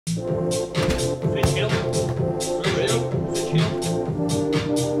Fish hill. Fish hill.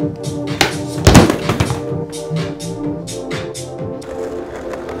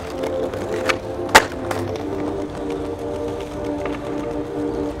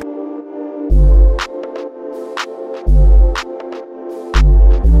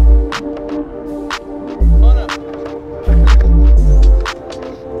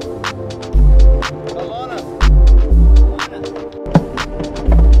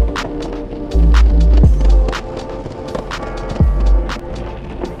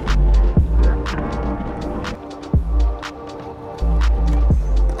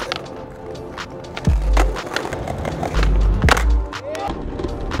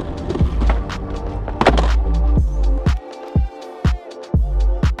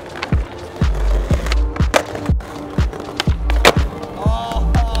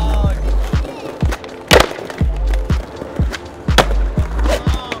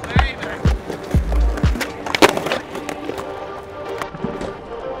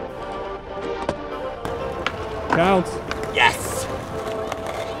 Counts. Yes!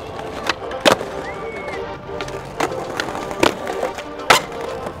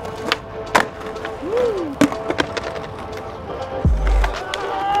 Woo.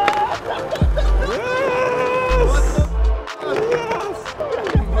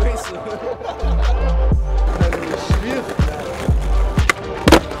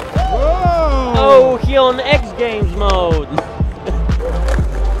 Oh, he on X Games mode.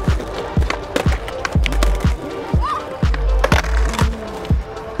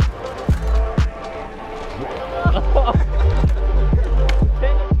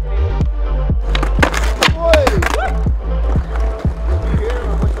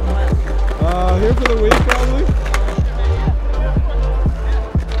 Here for the week, probably.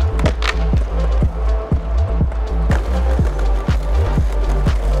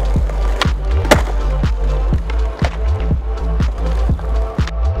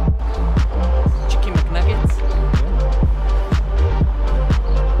 Chicken McNuggets.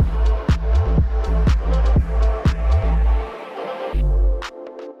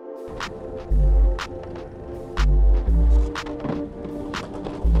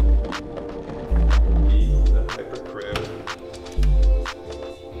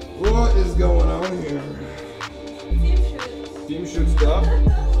 What is going on here? Team shoot stuff?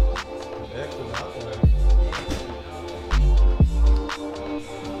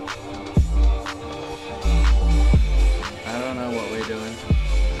 I don't know what we're doing,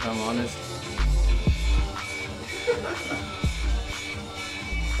 if I'm honest.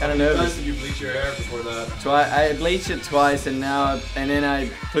 Kinda nervous. Did you bleach your hair before that? I bleached it twice and then I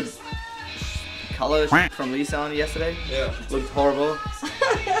put color from Lisa on yesterday. Yeah. Looked horrible.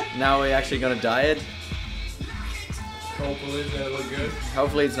 Now we're actually gonna dye it. Hopefully it's gonna look good.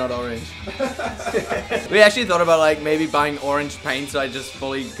 Hopefully it's not orange. We actually thought about like maybe buying orange paint, so I just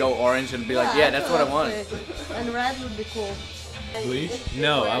fully go orange and be like, yeah, that's what I want. And red would be cool. Bleach?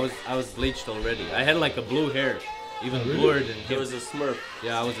 No, I was bleached already. I had like a blue hair, even bluer than him. He was a Smurf.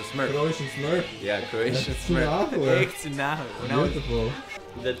 Yeah, I was a Smurf. Croatian Smurf. Yeah, Croatian That's Smurf. Smurf. Beautiful.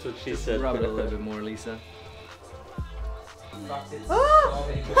 That's what she said. Rub it a little bit more, Lisa. Oh,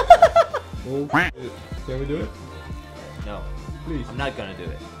 can we do it? No, Please. I'm not gonna do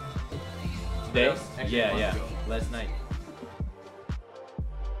it. Today? Yeah. Last night.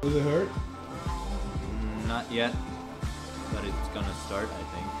 Does it hurt? Not yet, but it's gonna start, I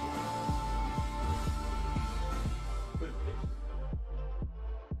think.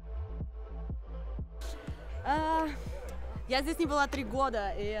 Я здесь не была 3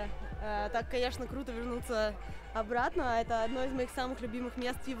 года, и так, конечно, круто вернуться обратно. Это одно из моих самых любимых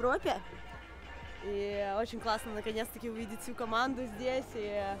мест в Европе. И очень классно наконец-таки увидеть всю команду здесь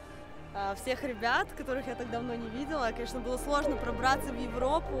и всех ребят, которых я так давно не видела. Конечно, было сложно пробраться в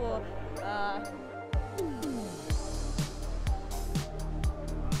Европу.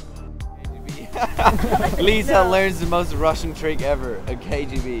 Lisa learns the most Russian trick ever, a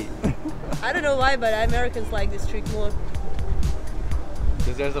KGB. I don't know why, but Americans like this trick more.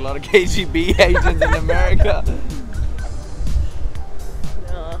 Because there's a lot of KGB agents in America.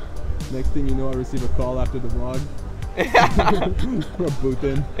 No. Next thing you know, I receive a call after the vlog. From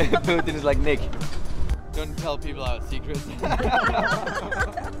Putin. Putin is like, Nick, don't tell people our secrets.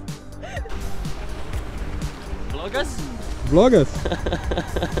 Vlog us? Vlog us.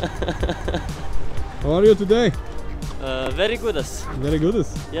 How are you today? Very good. Very good.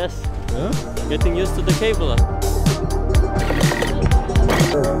 Yes. Yeah? Getting used to the cable.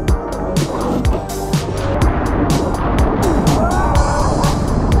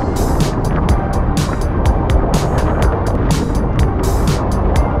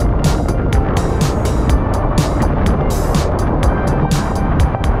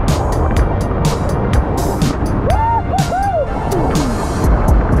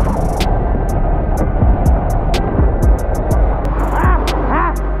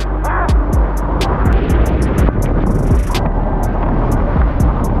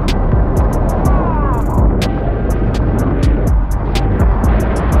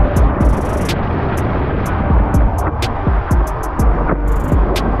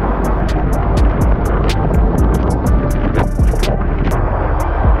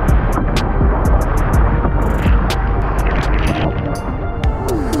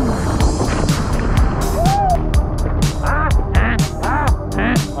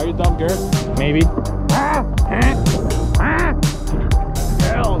 you dump girls? Maybe.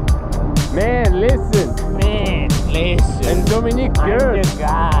 Girls. Man, listen. And Dominique, girls.